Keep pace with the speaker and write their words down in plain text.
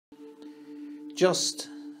Just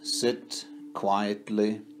sit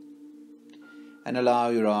quietly and allow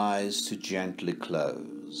your eyes to gently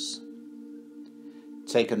close.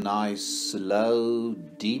 Take a nice, slow,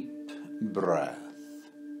 deep breath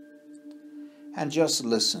and just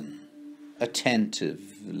listen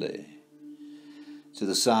attentively to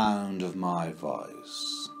the sound of my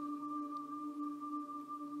voice.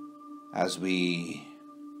 As we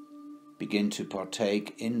begin to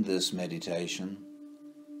partake in this meditation,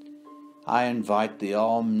 I invite the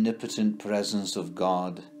omnipotent presence of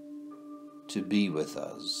God to be with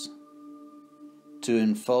us, to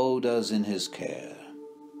enfold us in His care,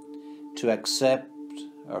 to accept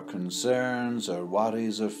our concerns, our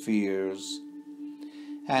worries, our fears,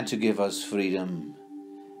 and to give us freedom,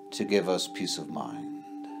 to give us peace of mind.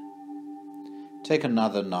 Take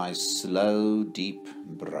another nice, slow, deep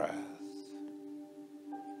breath.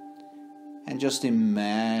 And just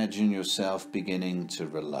imagine yourself beginning to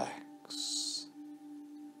relax.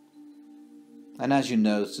 And as you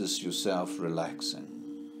notice yourself relaxing,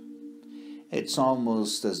 it's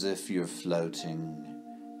almost as if you're floating,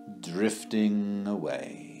 drifting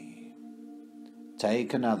away.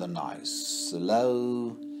 Take another nice,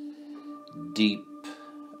 slow, deep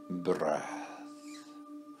breath.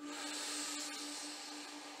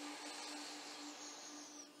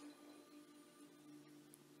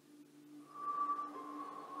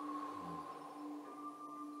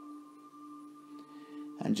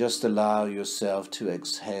 And just allow yourself to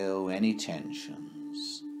exhale any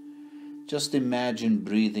tensions. Just imagine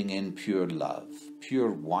breathing in pure love, pure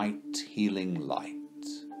white healing light.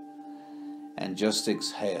 And just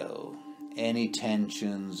exhale any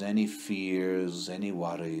tensions, any fears, any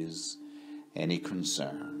worries, any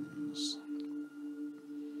concerns.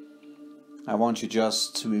 I want you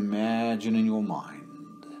just to imagine in your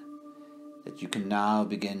mind that you can now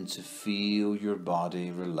begin to feel your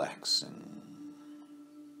body relaxing.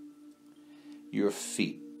 Your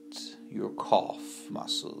feet, your calf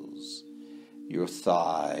muscles, your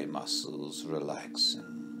thigh muscles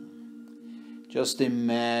relaxing. Just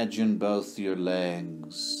imagine both your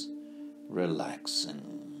legs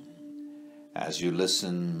relaxing as you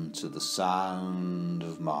listen to the sound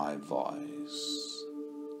of my voice.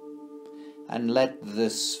 And let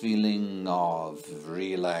this feeling of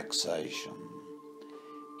relaxation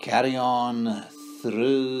carry on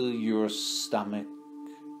through your stomach,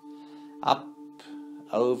 up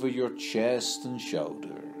over your chest and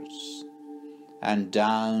shoulders, and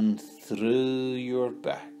down through your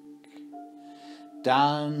back,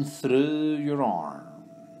 down through your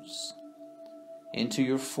arms, into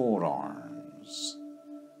your forearms,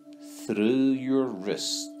 through your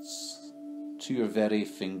wrists, to your very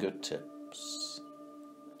fingertips.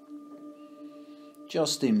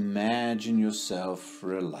 Just imagine yourself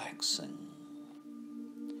relaxing.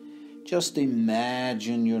 Just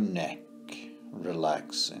imagine your neck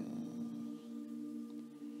relaxing,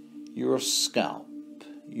 your scalp,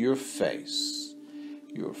 your face,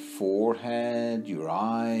 your forehead, your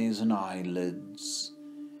eyes and eyelids,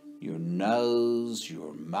 your nose,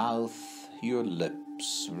 your mouth, your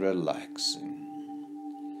lips relaxing,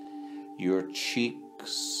 your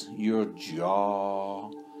cheeks, your jaw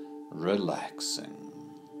relaxing.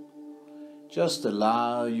 Just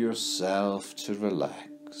allow yourself to relax.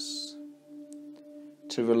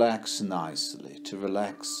 To relax nicely, to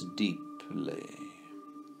relax deeply.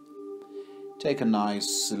 Take a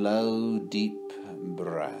nice, slow, deep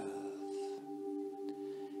breath.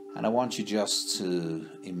 And I want you just to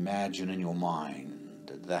imagine in your mind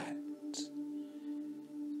that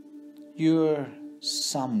you're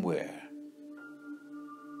somewhere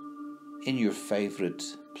in your favorite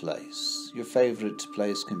place. Your favorite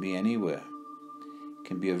place can be anywhere. It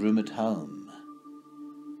can be a room at home.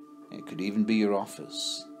 It could even be your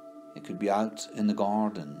office. It could be out in the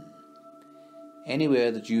garden.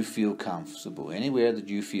 Anywhere that you feel comfortable, anywhere that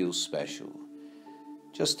you feel special.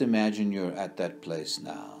 Just imagine you're at that place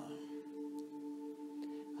now.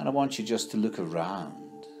 And I want you just to look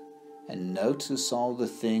around and notice all the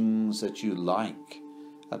things that you like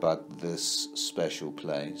about this special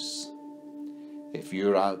place. If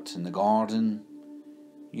you're out in the garden,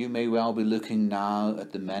 you may well be looking now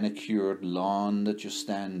at the manicured lawn that you're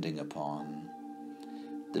standing upon.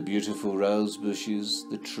 The beautiful rose bushes,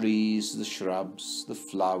 the trees, the shrubs, the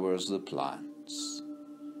flowers, the plants.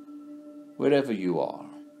 Wherever you are,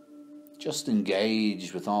 just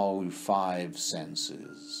engage with all your 5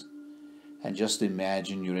 senses and just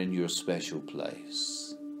imagine you're in your special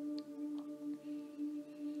place.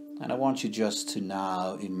 And I want you just to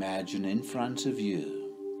now imagine in front of you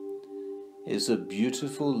is a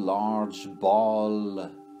beautiful large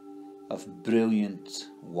ball of brilliant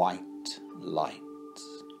white light.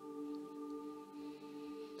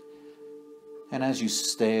 And as you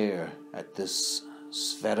stare at this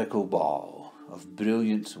spherical ball of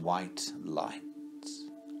brilliant white light,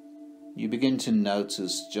 you begin to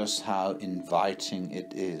notice just how inviting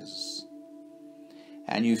it is.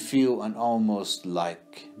 And you feel an almost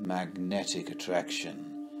like magnetic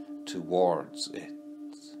attraction towards it.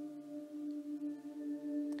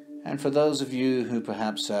 And for those of you who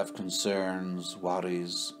perhaps have concerns,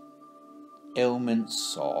 worries,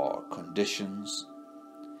 ailments or conditions,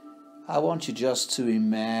 I want you just to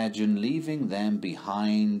imagine leaving them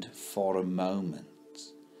behind for a moment.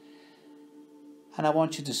 And I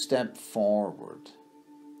want you to step forward.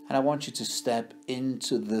 And I want you to step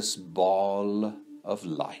into this ball of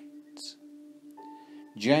light.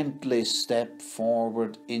 Gently step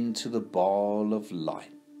forward into the ball of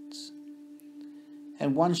light.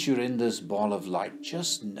 And once you're in this ball of light,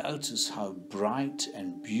 just notice how bright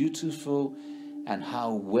and beautiful and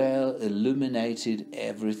how well illuminated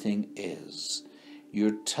everything is.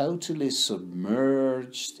 You're totally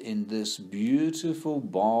submerged in this beautiful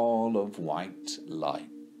ball of white light.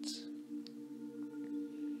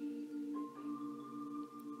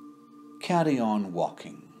 Carry on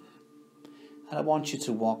walking. And I want you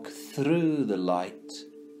to walk through the light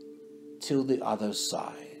till the other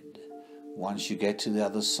side. Once you get to the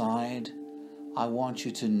other side, I want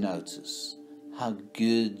you to notice how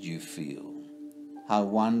good you feel, how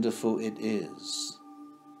wonderful it is.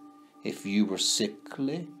 If you were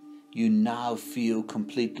sickly, you now feel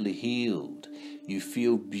completely healed. You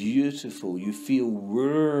feel beautiful. You feel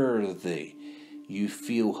worthy. You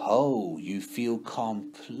feel whole. You feel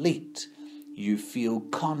complete. You feel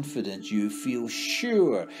confident. You feel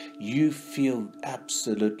sure. You feel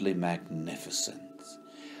absolutely magnificent.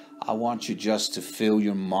 I want you just to fill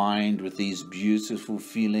your mind with these beautiful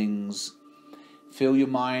feelings. Fill your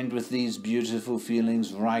mind with these beautiful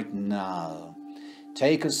feelings right now.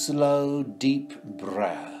 Take a slow, deep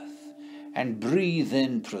breath and breathe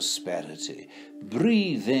in prosperity.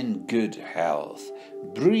 Breathe in good health.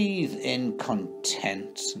 Breathe in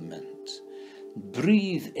contentment.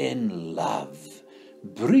 Breathe in love.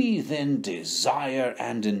 Breathe in desire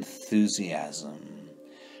and enthusiasm.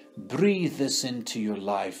 Breathe this into your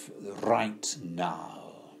life right now.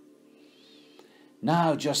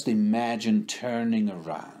 Now just imagine turning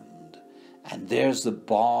around, and there's the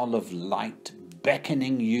ball of light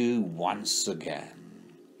beckoning you once again.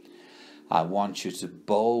 I want you to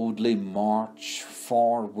boldly march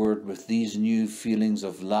forward with these new feelings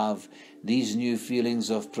of love, these new feelings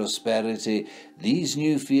of prosperity, these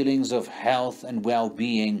new feelings of health and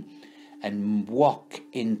well-being, and walk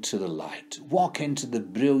into the light. Walk into the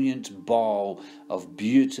brilliant ball of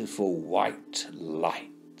beautiful white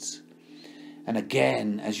light. And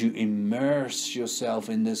again, as you immerse yourself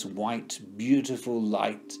in this white, beautiful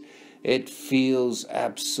light, it feels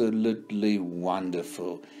absolutely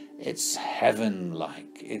wonderful. It's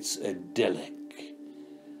heaven-like. It's idyllic.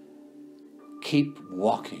 Keep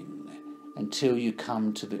walking until you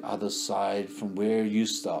come to the other side from where you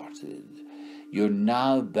started. You're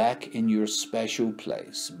now back in your special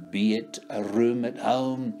place, be it a room at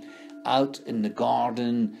home, out in the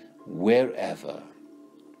garden, wherever.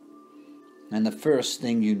 And the first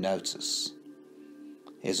thing you notice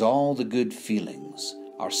is all the good feelings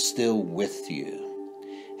are still with you.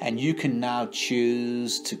 And you can now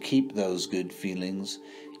choose to keep those good feelings.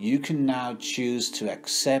 You can now choose to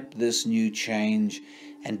accept this new change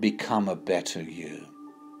and become a better you,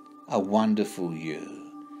 a wonderful you,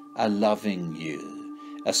 a loving you,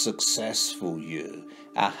 a successful you,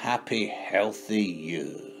 a happy, healthy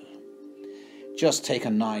you. Just take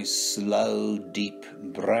a nice, slow, deep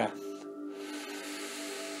breath.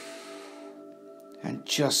 And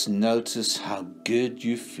just notice how good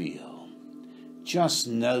you feel. Just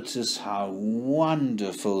notice how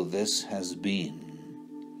wonderful this has been.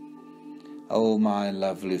 Oh, my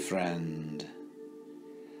lovely friend,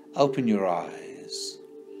 open your eyes.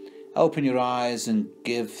 Open your eyes and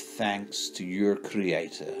give thanks to your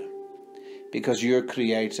Creator, because your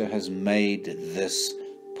Creator has made this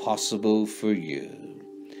possible for you.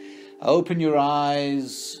 Open your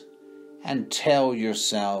eyes and tell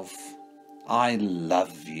yourself, I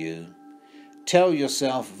love you. Tell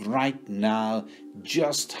yourself right now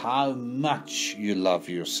just how much you love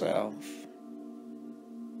yourself.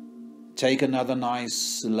 Take another nice,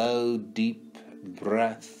 slow, deep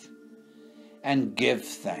breath and give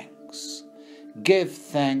thanks. Give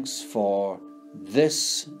thanks for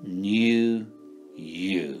this new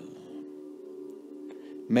you.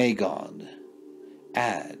 May God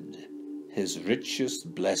add His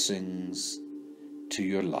richest blessings to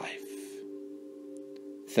your life.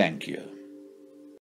 Thank you.